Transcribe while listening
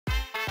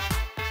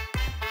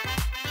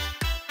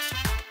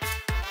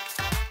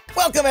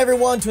Welcome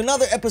everyone to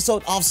another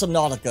episode of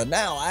Subnautica.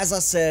 Now, as I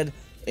said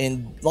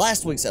in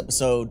last week's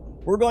episode,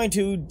 we're going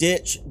to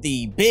ditch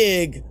the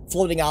big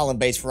floating island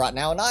base for right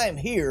now, and I am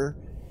here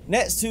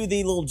next to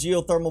the little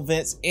geothermal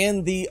vents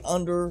in the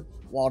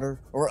underwater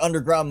or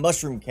underground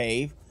mushroom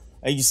cave.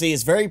 You can see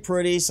it's very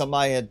pretty.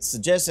 Somebody had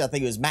suggested, I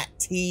think it was Matt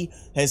T,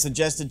 has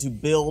suggested to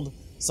build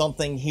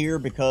something here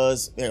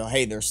because, you know,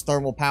 hey, there's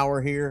thermal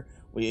power here.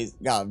 We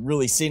got a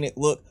really scenic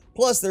look.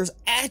 Plus, there's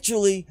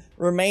actually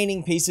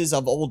remaining pieces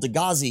of old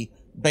Dagazi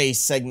base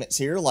segments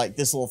here, like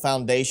this little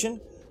foundation.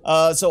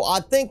 So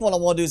I think what I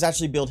want to do is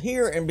actually build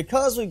here, and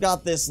because we've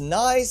got this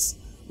nice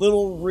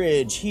little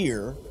ridge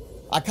here,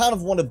 I kind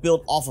of want to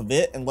build off of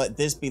it and let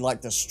this be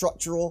like the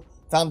structural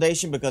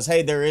foundation because,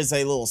 hey, there is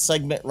a little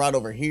segment right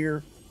over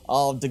here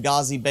of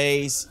Dagazi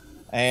base,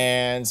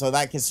 and so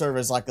that can serve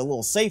as like a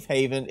little safe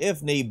haven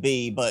if need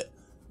be. But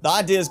the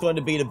idea is going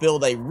to be to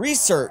build a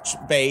research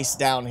base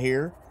down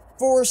here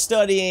for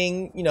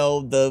studying, you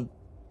know, the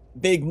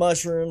big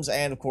mushrooms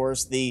and of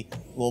course the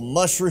little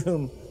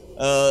mushroom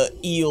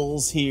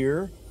eels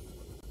here,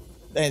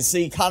 and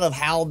see kind of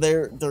how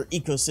their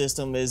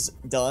ecosystem is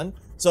done.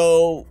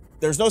 So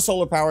there's no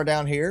solar power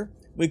down here.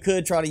 We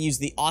could try to use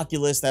the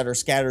oculus that are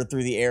scattered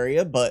through the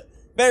area, but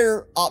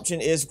better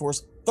option is of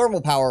course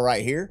thermal power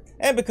right here.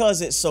 And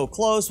because it's so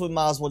close, we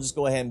might as well just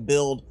go ahead and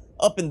build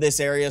up in this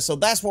area. So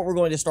that's what we're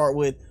going to start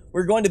with.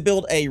 We're going to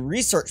build a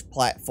research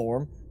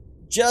platform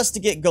just to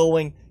get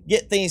going,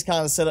 get things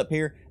kind of set up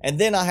here, and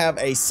then I have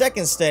a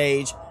second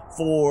stage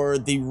for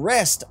the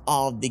rest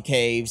of the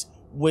caves,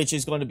 which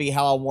is going to be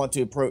how I want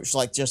to approach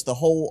like just the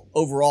whole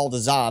overall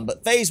design.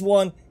 But phase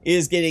one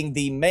is getting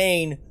the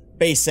main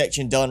base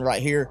section done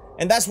right here,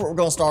 and that's what we're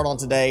going to start on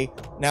today.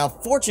 Now,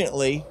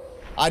 fortunately,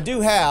 I do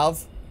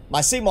have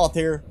my sea moth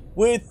here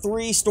with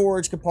 3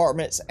 storage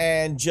compartments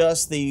and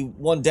just the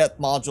 1 depth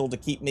module to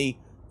keep me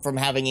from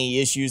having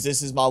any issues.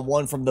 This is my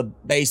one from the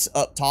base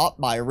up top,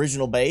 my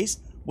original base,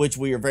 which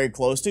we are very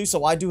close to.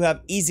 So I do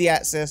have easy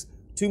access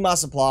to my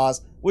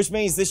supplies, which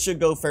means this should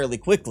go fairly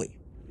quickly.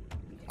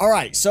 All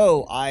right,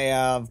 so I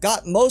have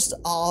got most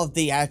of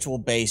the actual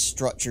base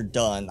structure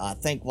done. I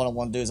think what I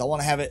want to do is I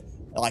want to have it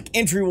like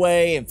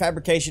entryway and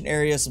fabrication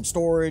area, some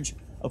storage,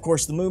 of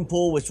course the moon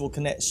pool, which will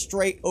connect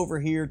straight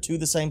over here to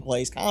the same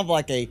place, kind of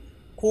like a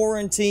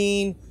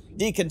quarantine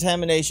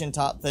decontamination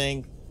type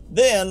thing.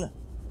 Then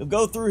we'll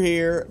go through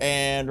here,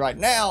 and right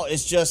now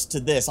it's just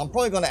to this. I'm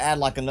probably going to add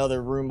like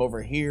another room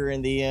over here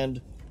in the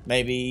end.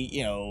 Maybe,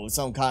 you know,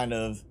 some kind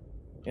of,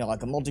 you know,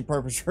 like a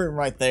multi-purpose room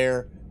right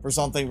there for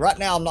something. Right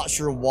now I'm not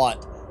sure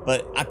what,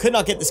 but I could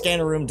not get the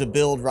scanner room to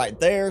build right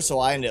there, so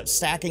I ended up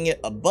stacking it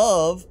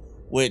above,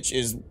 which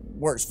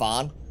works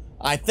fine.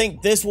 I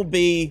think this will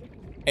be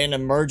an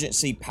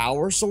emergency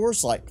power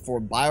source, like for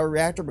a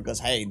bioreactor, because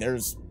hey,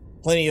 there's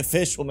plenty of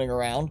fish swimming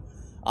around.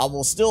 I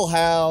will still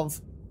have,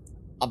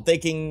 I'm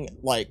thinking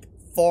like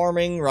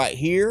farming right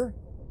here,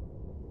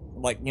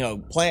 like, you know,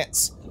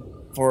 plants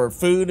for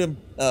food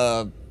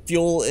and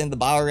fuel in the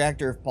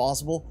bioreactor if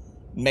possible.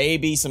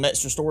 Maybe some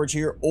extra storage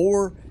here,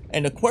 or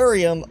an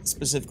aquarium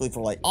specifically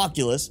for like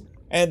oculus.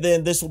 And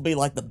then this will be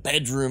like the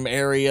bedroom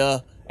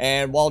area.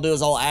 And what I'll do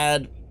is I'll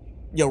add,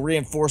 you know,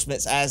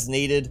 reinforcements as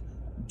needed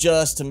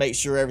just to make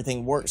sure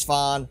everything works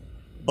fine.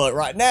 But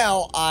right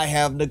now I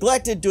have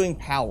neglected doing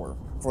power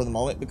for the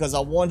moment because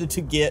I wanted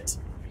to get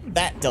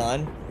that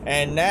done.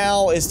 And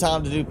now it's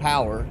time to do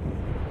power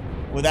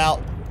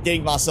without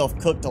getting myself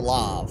cooked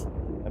alive.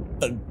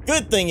 The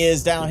good thing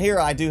is down here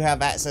I do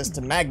have access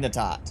to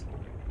magnetite.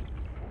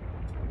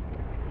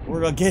 We're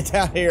gonna get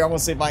down here. I'm gonna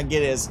see if I can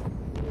get it as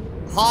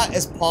hot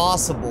as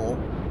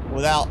possible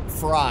without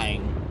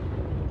frying.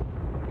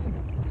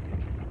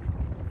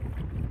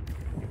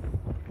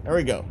 There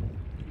we go.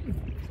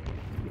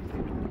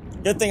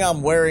 Good thing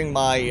I'm wearing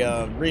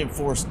my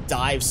reinforced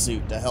dive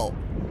suit to help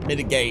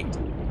mitigate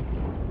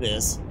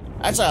this.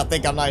 Actually, I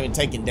think I'm not even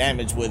taking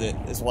damage with it,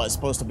 is what it's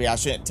supposed to be. I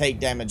shouldn't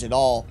take damage at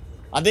all.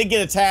 I did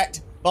get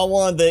attacked by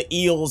one of the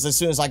eels as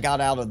soon as I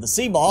got out of the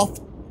sea moth.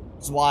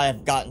 That's why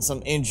I've gotten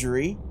some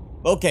injury.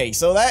 Okay,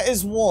 so that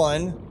is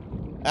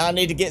one. I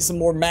need to get some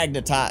more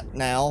magnetite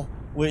now,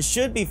 which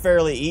should be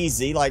fairly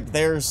easy. Like,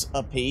 there's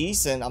a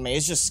piece, and I mean,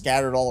 it's just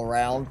scattered all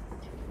around.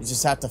 You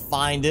just have to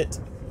find it.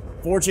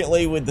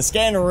 Fortunately, with the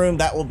scanner room,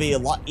 that will be a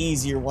lot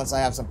easier once I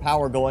have some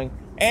power going.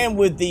 And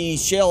with the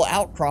shell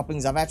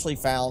outcroppings, I've actually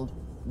found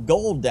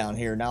gold down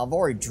here. Now, I've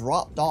already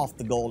dropped off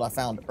the gold I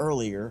found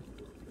earlier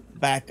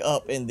back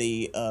up in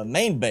the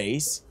main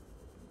base.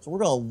 So we're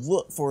going to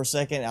look for a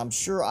second. I'm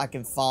sure I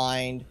can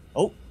find...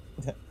 Oh,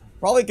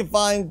 probably can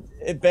find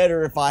it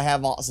better if I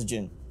have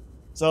oxygen.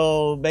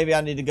 So maybe I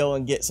need to go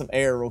and get some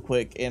air real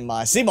quick in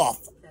my sea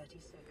moth.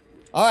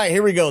 All right,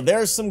 here we go.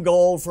 There's some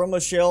gold from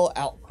a shell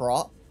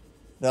outcrop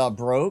that I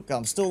broke.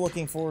 I'm still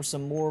looking for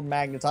some more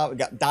magnetite. We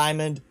got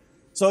diamond.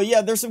 So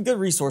yeah, there's some good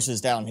resources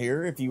down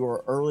here if you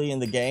are early in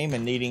the game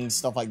and needing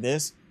stuff like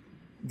this.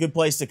 Good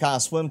place to kind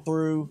of swim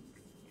through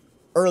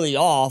early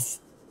off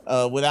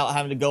without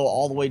having to go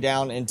all the way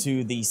down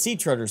into the sea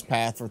treader's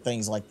path for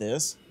things like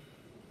this.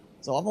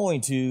 So I'm going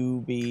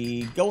to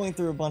be going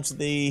through a bunch of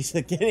these,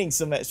 getting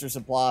some extra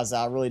supplies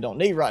I really don't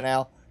need right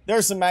now.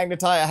 There's some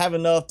magnetite. I have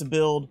enough to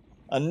build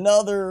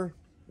another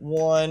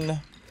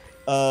one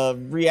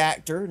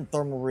reactor,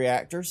 thermal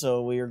reactor.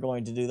 So we are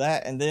going to do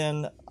that. And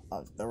then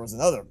there was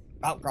another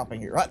outcropping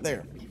here, right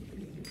there.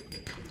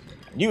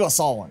 You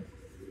saw one.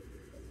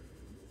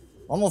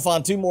 I'm going to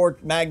find 2 more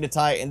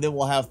magnetite, and then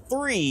we'll have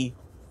 3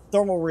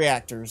 thermal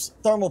reactors,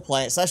 thermal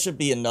plants. That should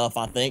be enough,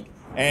 I think.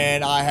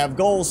 And I have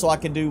goals so I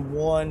can do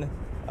 1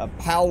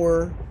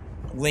 power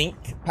link,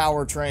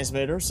 power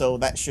transmitter, so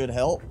that should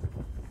help.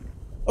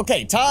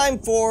 Okay, time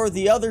for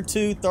the other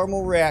 2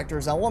 thermal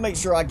reactors. I want to make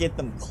sure I get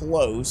them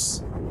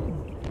close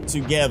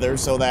together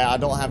so that I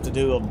don't have to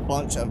do a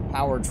bunch of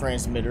power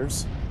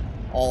transmitters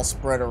all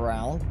spread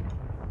around.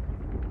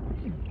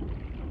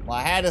 Well,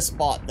 I had a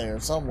spot there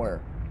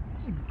somewhere.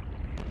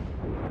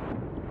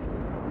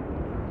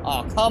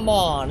 Oh, come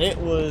on. It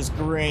was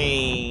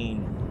green.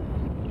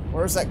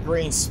 Where's that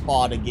green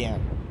spot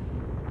again?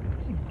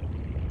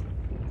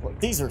 Look,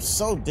 these are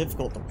so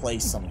difficult to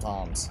place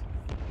sometimes.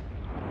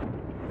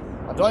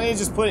 Do I need to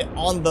just put it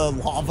on the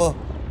lava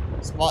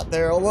spot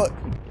there? Oh, look.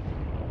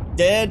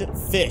 Dead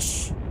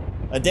fish.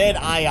 A dead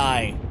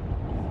eye.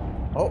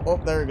 Oh,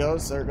 there it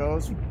goes. There it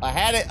goes. I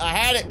had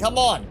it. Come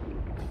on.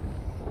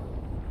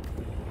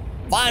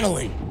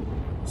 Finally.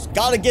 Just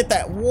gotta get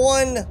that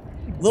 1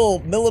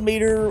 little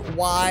millimeter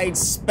wide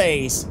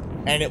space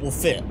and it will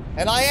fit.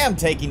 And I am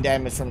taking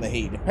damage from the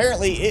heat.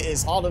 Apparently it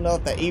is hot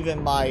enough that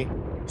even my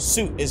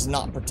suit is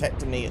not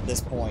protecting me at this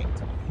point.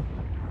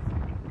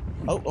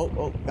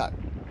 Oh, got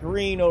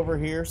green over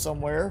here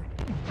somewhere.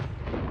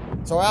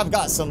 So I've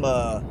got some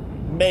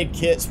med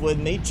kits with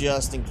me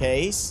just in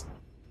case.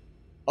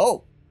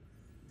 Oh,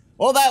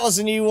 well, that was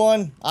a new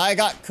one. I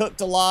got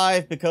cooked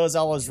alive because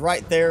I was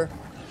right there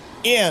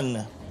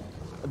in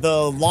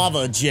the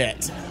lava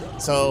jet.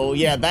 So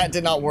yeah, that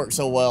did not work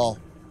so well.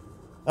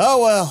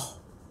 Oh well.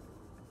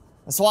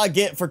 That's what I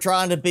get for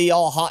trying to be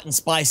all hot and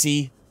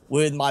spicy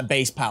with my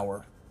base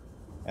power.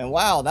 And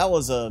wow, that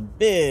was a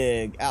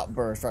big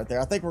outburst right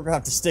there. I think we're gonna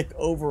have to stick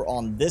over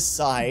on this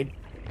side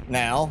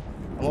now.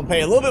 I'm gonna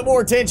pay a little bit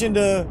more attention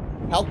to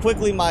how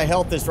quickly my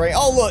health is drained.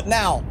 Oh, look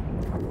now.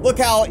 Look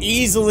how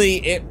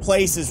easily it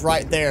places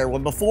right there,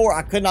 when before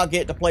I could not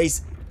get to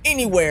place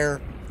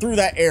anywhere through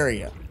that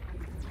area.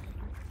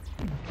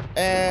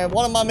 And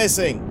what am I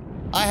missing?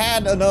 I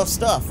had enough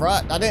stuff,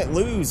 right? I didn't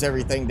lose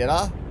everything, did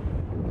I?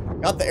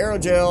 Got the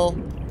aerogel.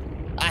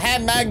 I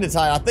had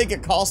magnetite. I think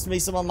it cost me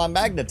some of my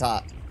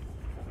magnetite.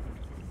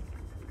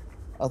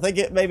 I think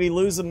it made me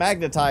lose the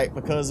magnetite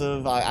because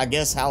of, I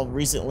guess, how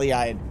recently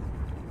I had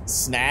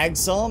snagged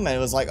some. And it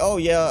was like, oh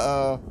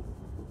yeah,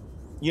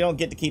 you don't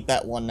get to keep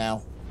that one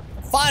now.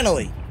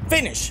 Finally!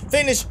 Finish!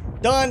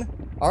 Done!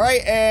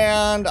 Alright,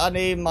 and I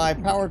need my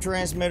power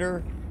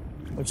transmitter,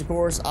 which of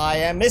course I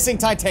am missing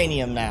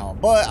titanium now.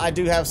 But I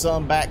do have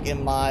some back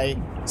in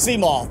my sea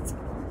moth.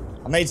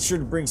 I made sure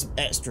to bring some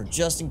extra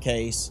just in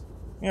case.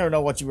 You never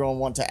know what you're going to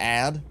want to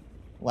add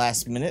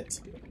last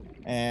minute.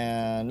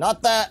 And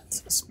not that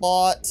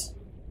spot.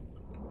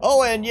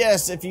 Oh, and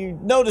yes, if you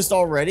noticed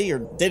already or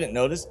didn't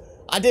notice,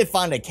 I did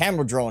find a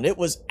camera drone. It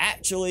was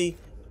actually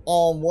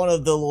on one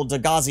of the little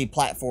Dagazi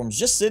platforms,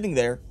 just sitting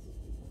there.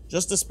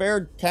 Just a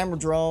spare camera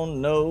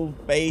drone, no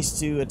base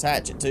to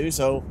attach it to.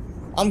 So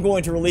I'm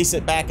going to release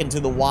it back into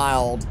the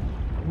wild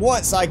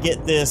once I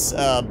get this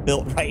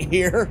built right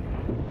here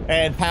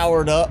and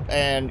powered up.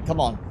 And come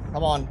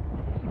on,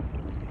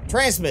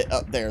 transmit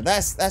up there.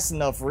 That's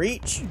enough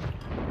reach.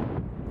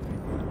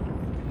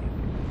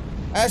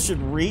 That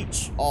should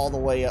reach all the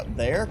way up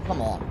there.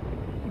 Come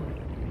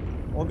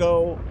on. We'll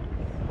go.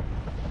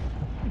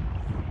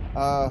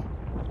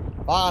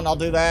 Fine, I'll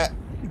do that.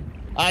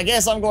 I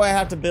guess I'm going to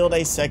have to build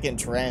a second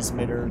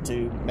transmitter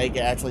to make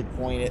it actually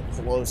point it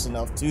close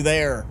enough to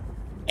there.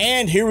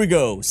 And here we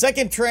go.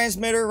 Second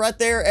transmitter right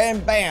there,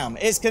 and bam,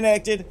 it's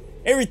connected.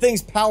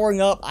 Everything's powering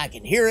up. I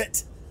can hear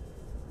it.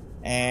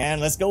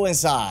 And let's go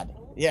inside.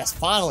 Yes,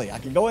 finally, I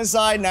can go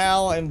inside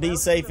now and be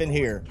safe in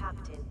here.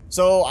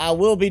 So I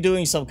will be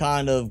doing some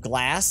kind of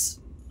glass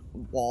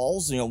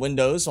walls,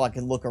 windows, so I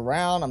can look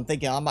around. I'm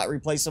thinking I might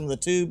replace some of the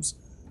tubes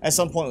at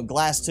some point with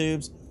glass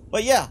tubes.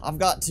 But yeah, I've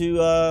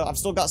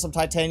still got some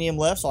titanium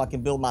left, so I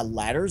can build my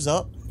ladders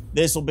up.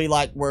 This will be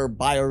like where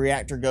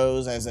bioreactor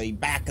goes as a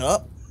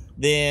backup.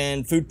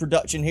 Then food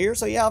production here.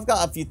 So yeah, I've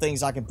got a few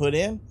things I can put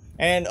in.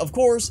 And of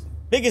course,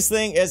 biggest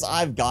thing is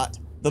I've got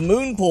the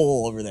moon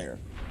pool over there.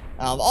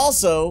 I've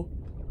also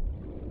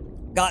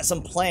got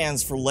some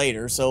plans for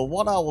later. So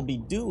what I will be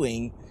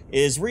doing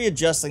is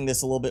readjusting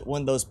this a little bit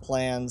when those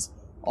plans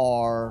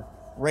are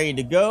ready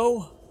to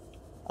go.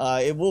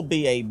 It will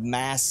be a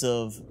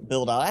massive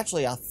build out.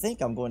 Actually, I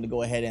think I'm going to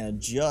go ahead and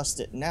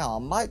adjust it now. I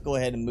might go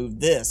ahead and move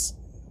this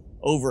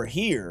over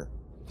here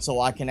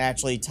so I can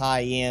actually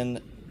tie in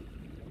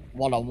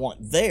what I want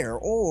there.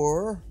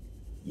 Or,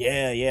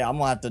 yeah, I'm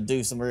going to have to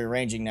do some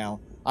rearranging now.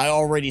 I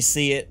already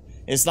see it.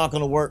 It's not going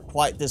to work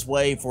quite this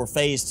way for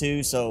phase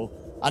 2, so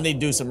I need to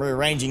do some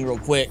rearranging real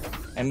quick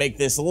and make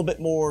this a little bit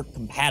more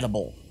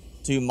compatible.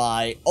 to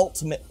my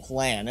ultimate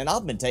plan. And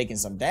I've been taking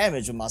some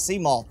damage with my sea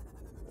moth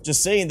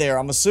just sitting there.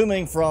 I'm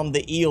assuming from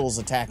the eels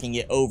attacking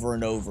it over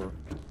and over.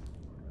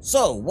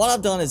 So what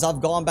I've done is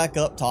I've gone back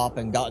up top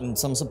and gotten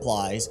some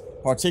supplies,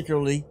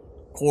 particularly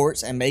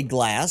quartz, and made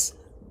glass.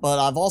 But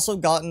I've also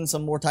gotten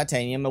some more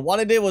titanium. And what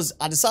I did was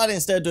I decided,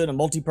 instead of doing a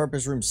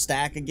multi-purpose room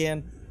stack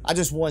again, I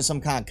just wanted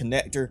some kind of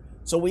connector.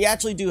 So we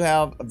actually do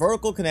have a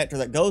vertical connector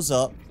that goes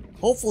up,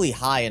 hopefully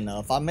high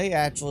enough. I may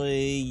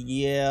actually,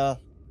 yeah,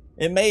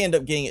 it may end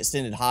up getting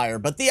extended higher.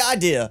 But the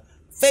idea,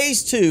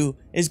 phase 2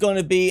 is going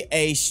to be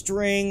a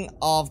string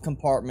of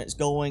compartments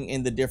going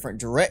in the different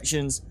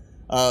directions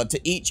to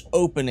each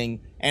opening.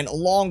 And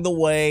along the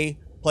way,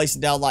 place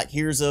it down like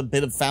here's a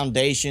bit of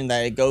foundation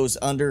that it goes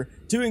under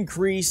to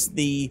increase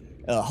the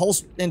hull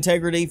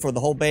integrity for the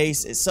whole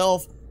base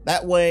itself.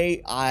 That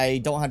way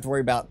I don't have to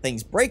worry about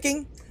things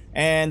breaking,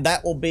 and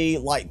that will be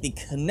like the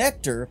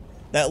connector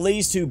that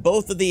leads to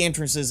both of the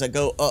entrances that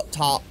go up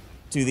top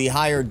to the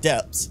higher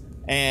depths.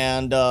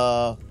 And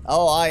oh,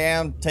 I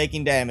am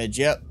taking damage.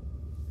 Yep,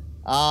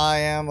 I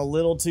am a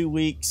little too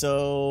weak,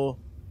 so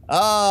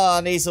I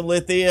need some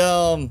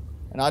lithium,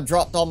 and I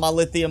dropped all my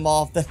lithium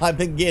off that I've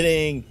been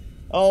getting.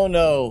 Oh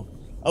no.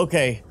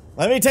 Okay,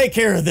 let me take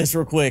care of this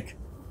real quick.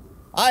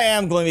 I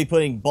am going to be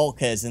putting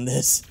bulkheads in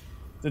this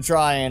to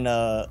try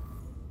and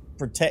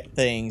protect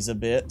things a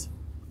bit.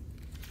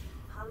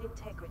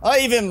 Oh,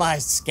 even my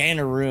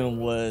scanner room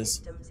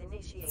was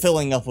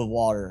filling up with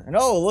water. And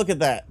oh, look at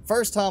that.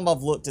 First time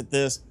I've looked at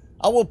this.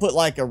 I will put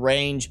like a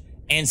range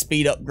and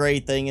speed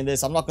upgrade thing in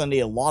this. I'm not going to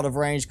need a lot of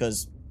range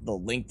because the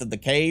length of the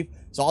cave.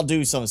 So I'll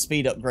do some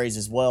speed upgrades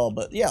as well.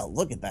 But yeah,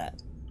 look at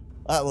that.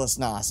 That looks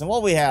nice. And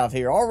what we have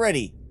here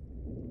already,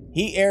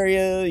 heat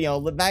area, you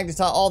know, magnetite,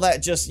 all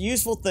that, just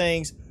useful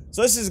things.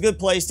 So this is a good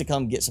place to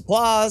come get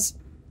supplies,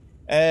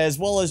 as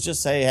well as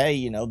just say, hey,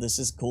 you know, this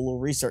is a cool little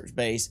research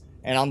base.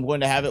 And I'm going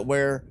to have it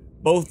where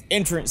both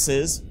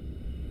entrances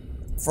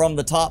from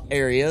the top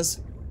areas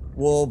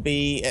will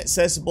be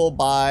accessible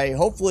by,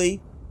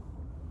 hopefully,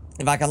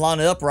 if I can line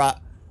it up right,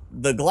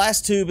 the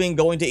glass tubing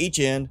going to each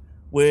end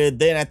with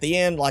then at the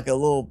end like a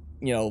little,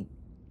 you know,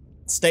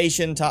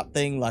 station type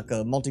thing, like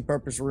a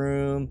multi-purpose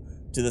room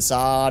to the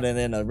side, and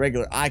then a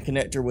regular eye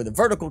connector with a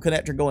vertical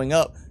connector going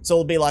up. So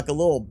it'll be like a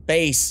little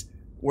base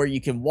where you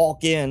can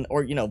walk in,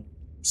 or, you know,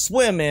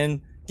 swim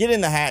in, get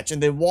in the hatch,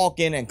 and then walk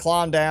in and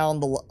climb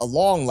down a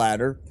long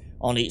ladder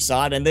on each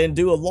side, and then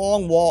do a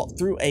long walk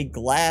through a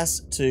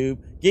glass tube,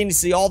 getting to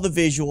see all the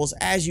visuals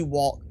as you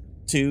walk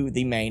to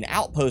the main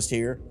outpost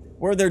here,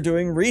 where they're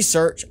doing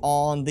research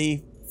on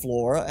the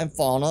flora and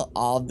fauna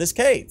of this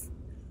cave.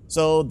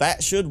 So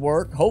that should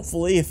work,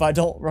 hopefully, if I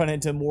don't run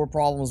into more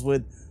problems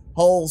with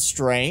hull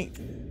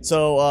strength.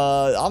 So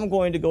I'm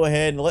going to go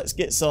ahead and let's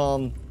get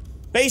some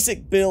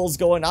basic builds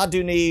going. I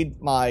do need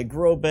my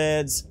grow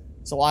beds,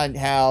 so I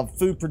have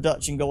food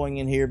production going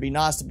in here. It'd be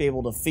nice to be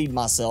able to feed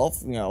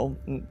myself, you know.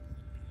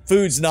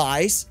 Food's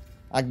nice.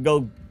 I can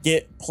go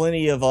get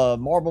plenty of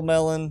marble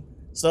melon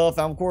stuff.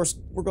 And of course,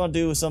 we're going to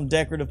do some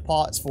decorative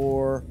pots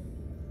for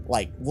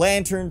like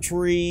lantern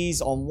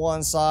trees on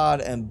one side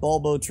and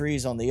bulbo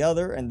trees on the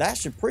other. And that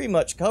should pretty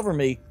much cover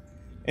me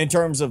in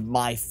terms of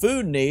my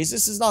food needs.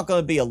 This is not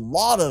going to be a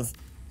lot of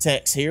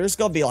text here. It's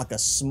going to be like a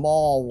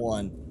small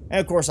one. And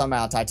of course, I'm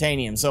out of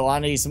titanium, so I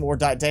need some more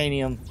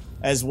titanium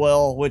as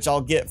well, which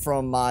I'll get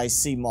from my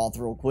sea moth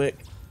real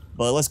quick.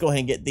 But let's go ahead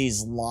and get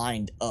these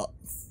lined up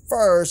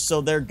first so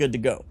they're good to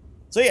go.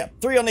 So yeah,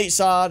 3 on each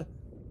side,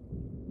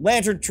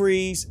 lantern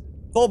trees,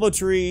 bulbo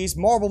trees,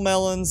 marble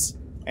melons,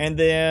 and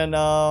then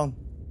I'm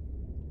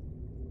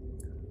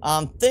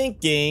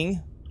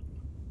thinking,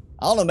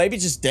 I don't know, maybe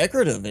just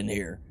decorative in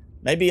here.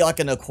 Maybe like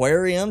an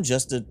aquarium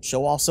just to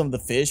show off some of the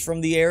fish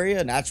from the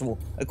area. An actual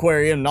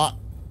aquarium, not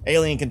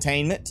alien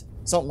containment.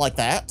 Something like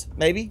that,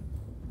 maybe.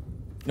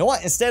 You know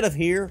what? Instead of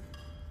here,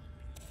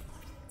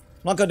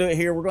 I'm not going to do it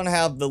here. We're going to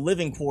have the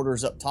living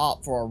quarters up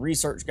top for our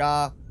research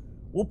guy.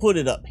 We'll put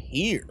it up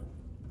here.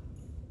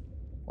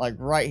 Like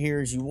right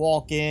here as you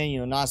walk in, you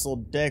know, nice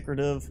little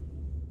decorative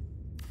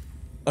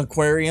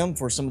aquarium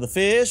for some of the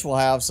fish. We'll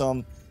have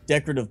some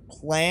decorative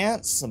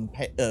plants, some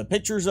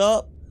pictures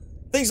up,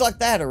 things like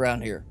that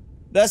around here.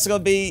 That's going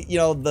to be, you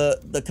know,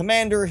 the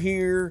commander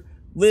here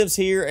lives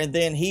here, and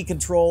then he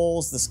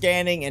controls the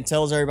scanning and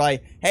tells everybody,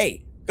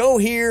 hey, go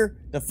here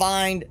to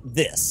find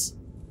this.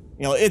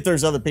 You know, if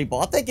there's other people.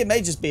 I think it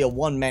may just be a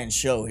one-man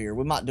show here.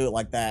 We might do it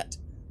like that.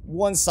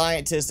 One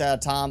scientist at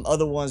a time.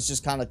 Other ones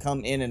just kind of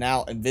come in and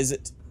out and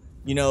visit.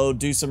 You know,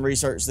 do some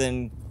research,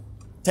 then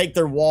take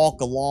their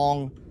walk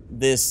along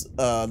this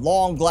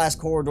long glass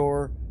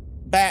corridor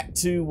back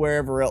to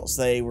wherever else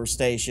they were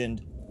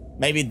stationed.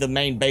 Maybe the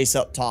main base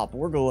up top.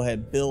 We'll go ahead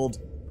and build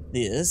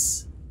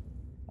this.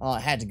 Oh,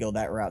 it had to go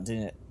that route,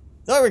 didn't it?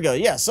 There we go.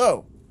 Yeah,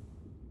 so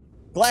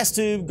glass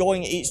tube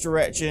going each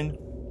direction,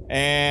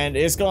 and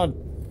it's going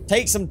to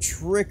take some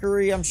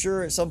trickery, I'm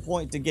sure, at some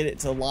point to get it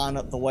to line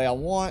up the way I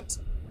want.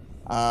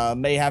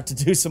 May have to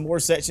do some more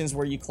sections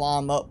where you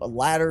climb up a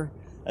ladder.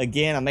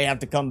 Again, I may have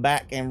to come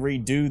back and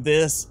redo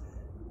this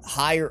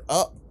higher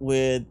up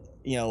with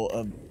you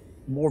know,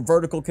 more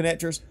vertical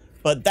connectors.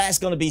 But that's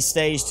going to be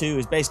stage 2,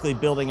 is basically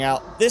building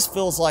out. This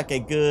feels like a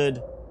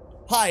good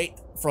height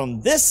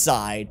from this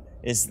side.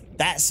 Is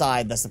that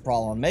side that's the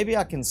problem. Maybe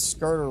I can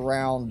skirt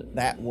around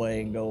that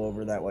way and go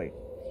over that way.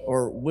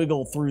 Or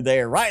wiggle through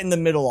there, right in the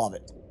middle of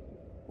it.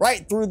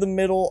 Right through the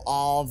middle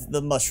of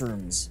the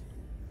mushrooms.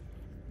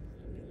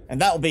 And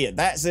that will be it.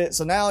 That's it.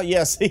 So now,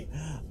 yeah, see,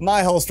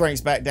 my hull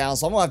strength's back down.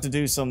 So I'm going to have to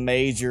do some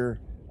major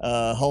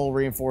hull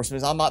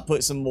reinforcements. I might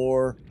put some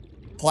more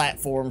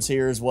platforms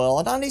here as well.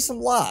 And I need some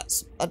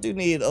lights. I do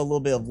need a little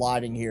bit of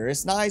lighting here.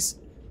 It's nice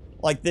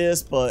like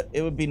this, but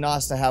it would be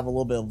nice to have a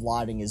little bit of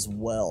lighting as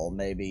well.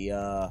 Maybe,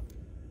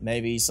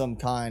 maybe some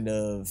kind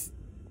of,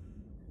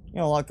 you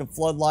know, like a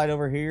floodlight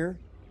over here.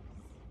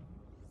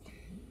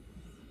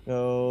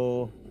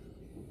 So,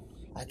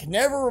 I can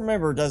never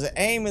remember, does it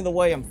aim in the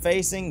way I'm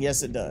facing?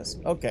 Yes, it does.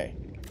 Okay.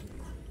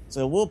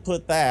 So we'll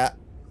put that.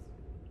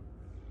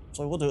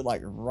 So we'll do it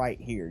like right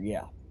here,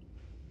 yeah.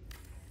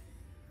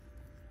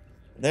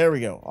 There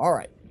we go. All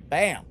right.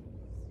 Bam.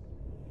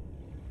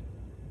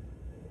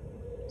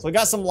 So we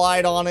got some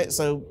light on it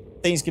so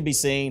things can be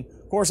seen.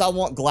 Of course, I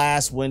want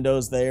glass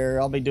windows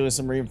there. I'll be doing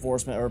some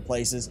reinforcement or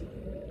places.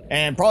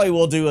 And probably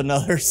we'll do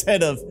another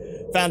set of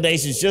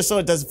foundations just so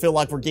it doesn't feel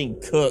like we're getting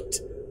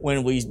cooked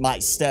when we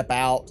might step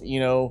out, you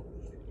know.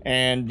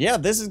 And yeah,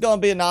 this is going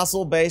to be a nice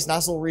little base,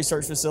 nice little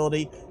research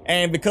facility.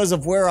 And because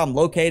of where I'm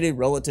located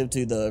relative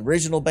to the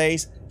original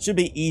base, should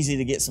be easy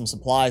to get some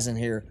supplies in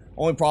here.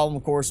 Only problem,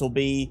 of course, will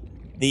be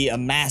the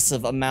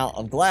massive amount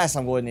of glass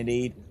I'm going to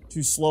need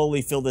to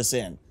slowly fill this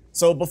in.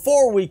 So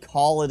before we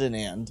call it an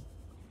end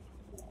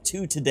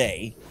to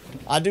today,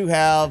 I do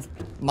have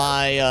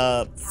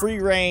my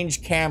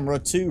free-range camera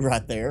 2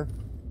 right there.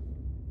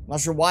 Not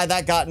sure why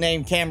that got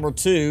named camera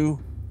 2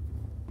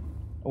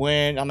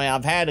 when, I mean,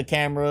 I've had a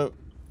camera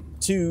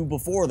 2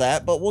 before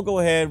that, but we'll go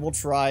ahead, we'll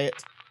try it.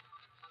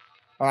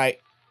 All right,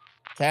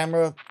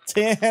 camera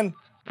 10,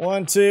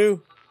 1,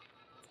 2.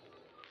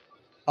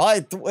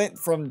 I went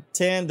from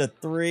 10 to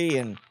 3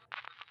 and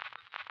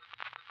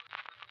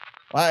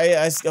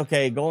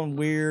okay, going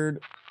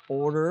weird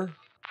order.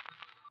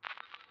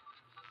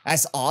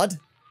 That's odd.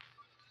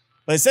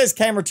 But it says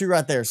camera 2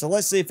 right there. So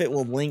let's see if it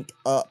will link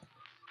up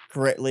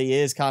correctly. It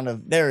is kind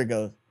of, there it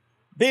goes.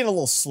 Being a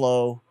little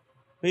slow.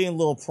 Being a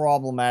little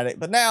problematic.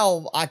 But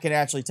now I can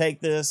actually take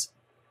this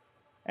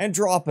and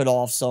drop it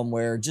off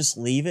somewhere. Just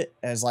leave it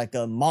as like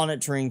a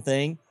monitoring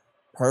thing.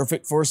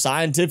 Perfect for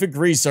scientific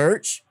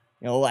research.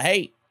 You know, like,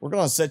 hey, we're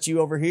going to set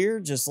you over here.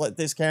 Just let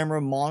this camera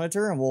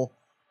monitor and we'll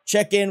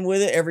check in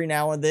with it every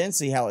now and then.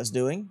 See how it's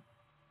doing.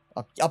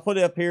 I'll put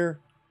it up here.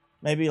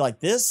 Maybe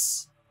like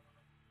this.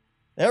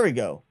 There we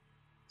go.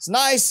 It's a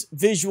nice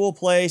visual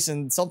place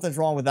and something's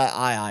wrong with that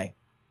eye.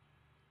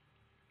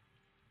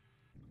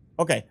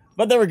 Okay,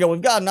 but there we go.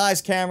 We've got a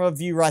nice camera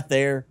view right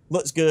there.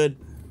 Looks good.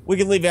 We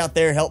can leave it out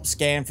there, help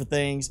scan for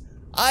things.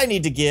 I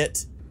need to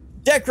get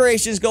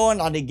decorations going.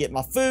 I need to get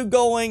my food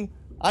going.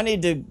 I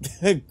need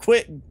to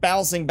quit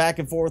bouncing back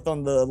and forth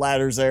on the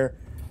ladders there.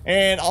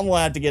 And I'm going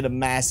to have to get a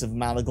massive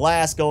amount of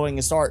glass going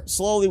and start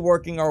slowly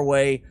working our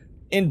way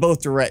in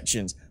both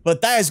directions.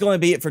 But that is going to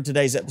be it for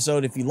today's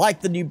episode. If you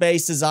like the new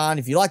base design,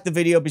 if you like the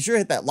video, be sure to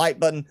hit that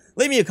like button,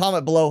 leave me a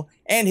comment below,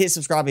 and hit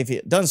subscribe if you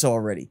haven't done so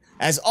already.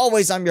 As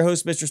always, I'm your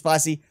host, Mr.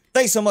 Spicy.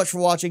 Thanks so much for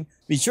watching.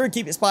 Be sure to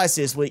keep it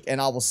spicy this week,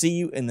 and I will see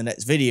you in the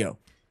next video.